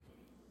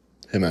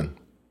Hey man,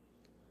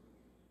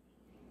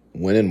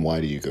 when and why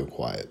do you go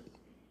quiet?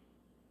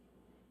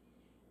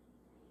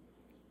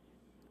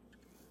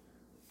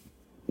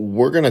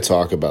 We're going to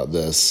talk about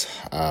this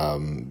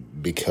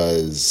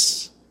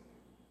because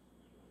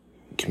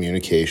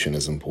communication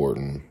is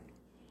important.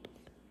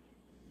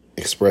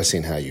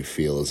 Expressing how you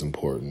feel is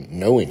important.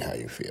 Knowing how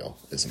you feel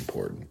is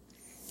important.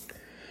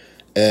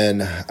 And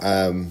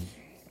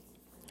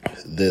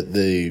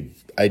the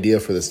idea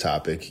for this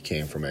topic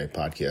came from a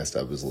podcast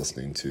I was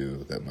listening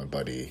to that my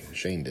buddy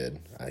Shane did.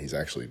 He's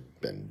actually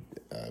been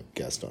a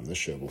guest on this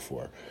show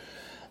before.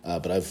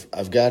 But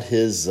I've got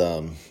his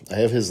I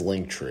have his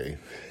link tree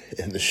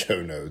in the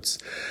show notes.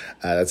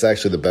 That's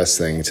actually the best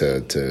thing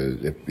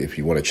to if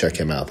you want to check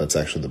him out. That's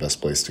actually the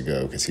best place to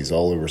go because he's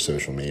all over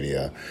social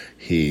media.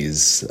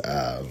 He's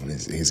got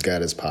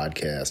his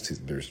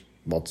podcast.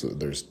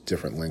 There's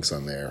different links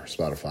on there,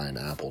 Spotify and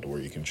Apple, to where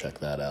you can check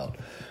that out.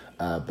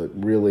 But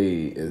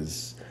really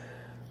is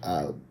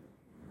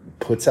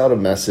puts out a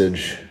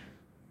message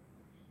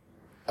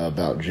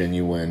about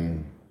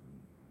genuine,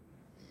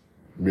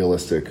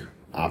 realistic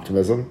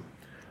optimism,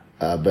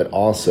 but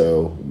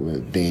also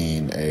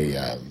being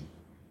a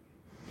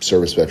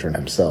service veteran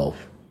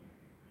himself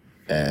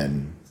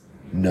and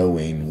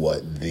knowing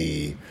what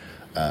the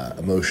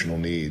emotional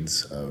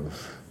needs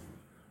of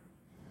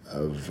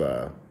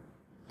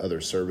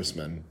other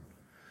servicemen,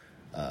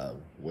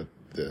 what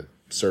the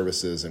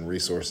services and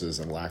resources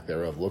and lack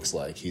thereof looks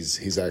like.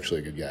 He's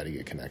actually a good guy to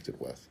get connected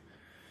with.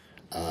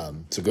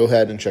 So go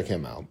ahead and check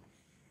him out.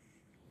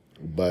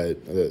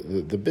 But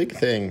the big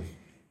thing,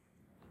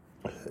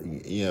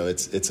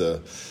 it's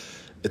a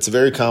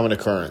very common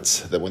occurrence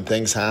that when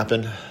things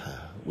happen,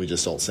 we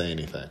just don't say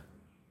anything.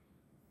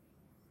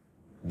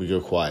 We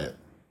go quiet.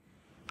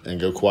 And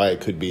go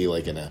quiet could be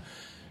like in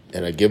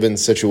a given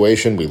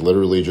situation, we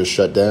literally just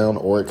shut down,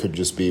 or it could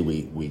just be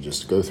we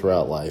just go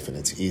throughout life and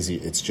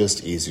it's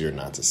just easier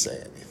not to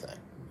say anything,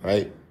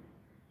 right?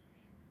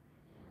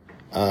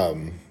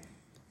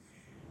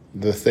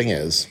 The thing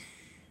is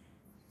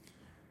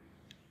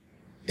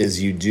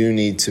you do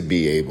need to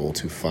be able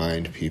to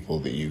find people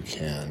that you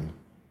can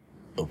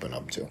open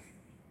up to.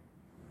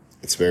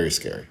 It's very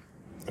scary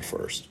at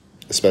first,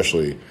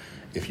 especially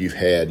if you've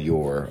had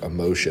your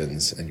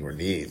emotions and your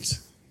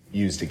needs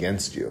used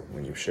against you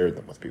when you've shared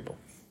them with people.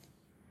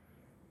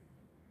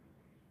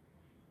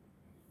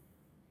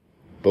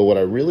 But what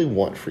I really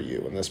want for you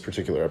in this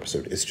particular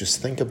episode is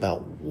just think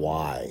about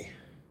why.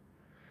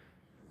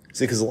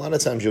 See, because a lot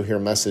of times you'll hear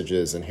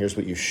messages and here's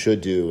what you should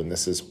do and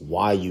this is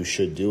why you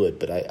should do it.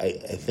 But I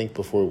think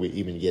before we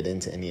even get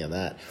into any of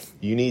that,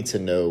 you need to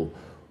know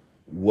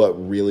what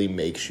really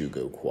makes you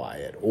go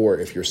quiet. Or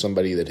if you're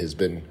somebody that has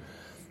been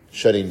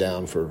shutting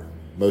down for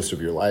most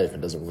of your life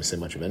and doesn't really say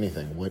much of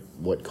anything,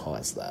 what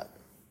caused that?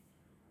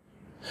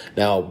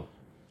 Now,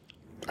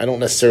 I don't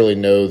necessarily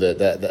know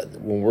that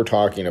when we're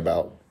talking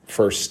about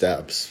first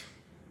steps,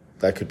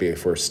 that could be a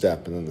first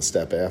step, and then the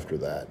step after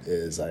that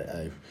is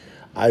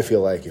I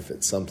feel like if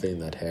it's something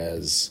that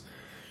has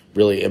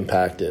really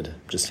impacted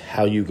just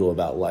how you go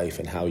about life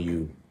and how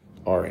you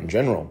are in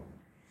general,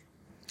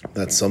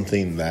 that's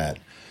something that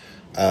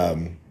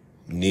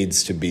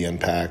needs to be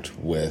unpacked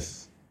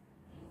with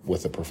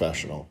a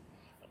professional.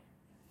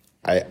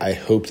 I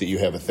hope that you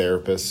have a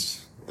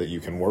therapist that you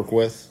can work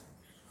with,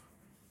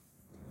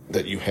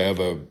 that you have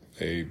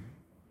a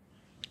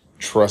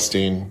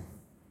trusting,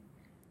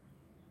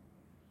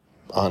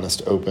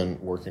 honest,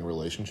 open working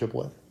relationship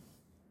with.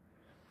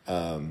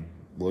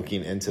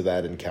 Looking into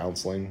that in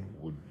counseling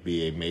would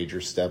be a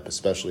major step,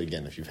 especially,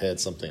 again, if you've had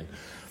something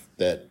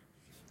that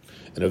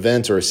an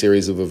event or a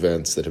series of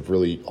events that have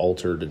really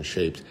altered and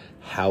shaped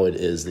how it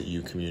is that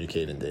you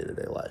communicate in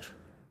day-to-day life.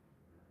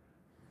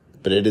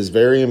 But it is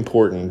very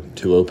important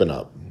to open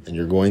up, and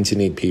you're going to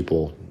need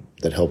people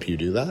that help you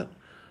do that.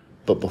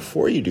 But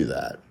before you do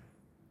that,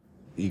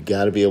 you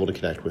got to be able to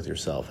connect with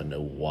yourself and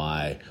know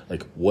why,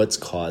 like what's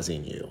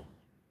causing you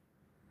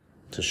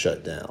to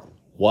shut down.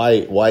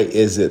 Why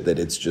is it that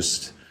it's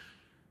just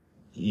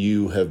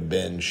you have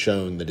been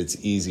shown that it's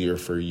easier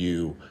for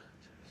you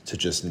to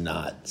just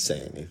not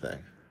say anything?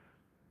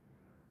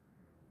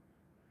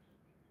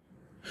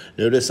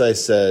 Notice I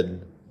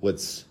said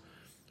what's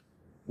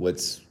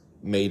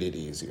made it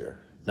easier,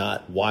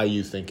 not why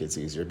you think it's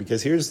easier.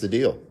 Because here's the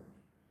deal.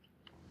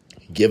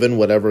 Given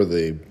whatever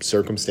the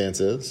circumstance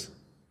is,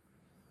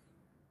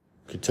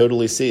 you could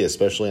totally see,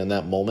 especially in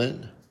that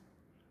moment,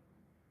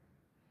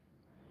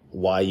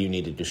 why you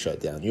needed to shut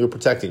down. You were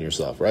protecting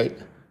yourself, right?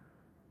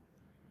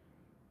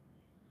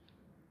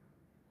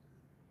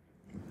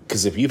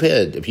 Because if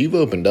you've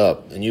opened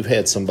up and you've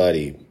had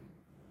somebody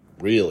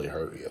really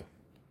hurt you,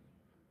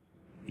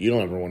 you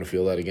don't ever want to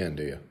feel that again,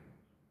 do you?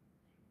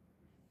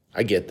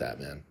 I get that,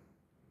 man.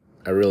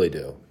 I really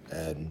do.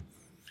 And,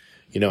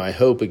 I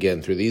hope,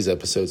 again, through these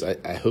episodes,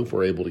 I hope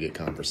we're able to get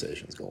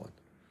conversations going.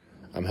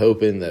 I'm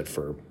hoping that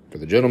for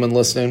the gentlemen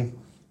listening,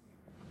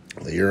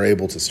 that you're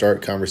able to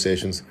start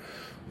conversations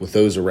with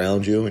those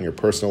around you in your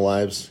personal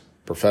lives,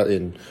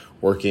 in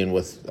working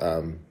with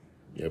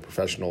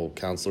professional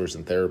counselors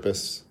and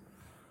therapists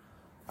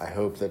I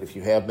hope that if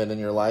you have been in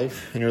your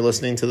life and you're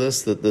listening to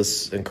this, that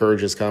this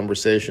encourages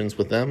conversations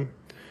with them.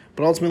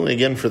 But ultimately,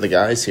 again, for the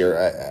guys here,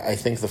 I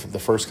think the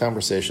first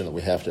conversation that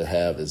we have to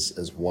have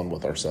is one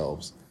with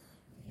ourselves.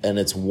 And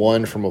it's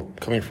one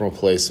coming from a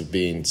place of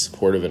being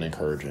supportive and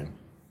encouraging,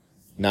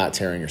 not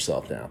tearing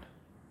yourself down.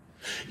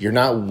 You're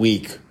not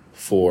weak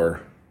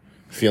for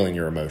feeling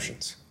your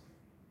emotions.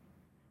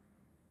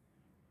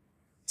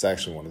 It's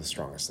actually one of the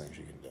strongest things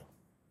you can do.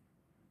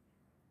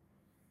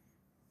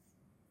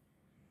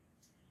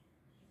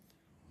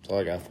 That's all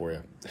I got for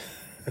you.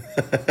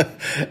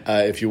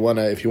 If you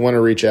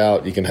wanna reach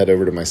out, you can head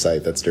over to my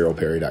site. That's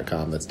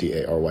darylperry.com. That's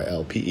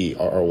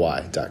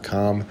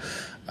DarylPerry.com.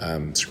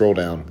 Scroll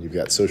down. You've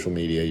got social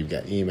media. You've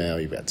got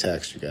email. You've got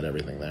text. You've got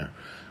everything there.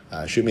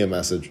 Shoot me a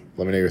message.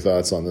 Let me know your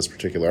thoughts on this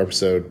particular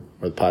episode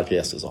or the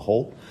podcast as a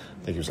whole.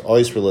 Thank you as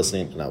always for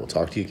listening, and I will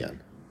talk to you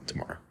again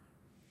tomorrow.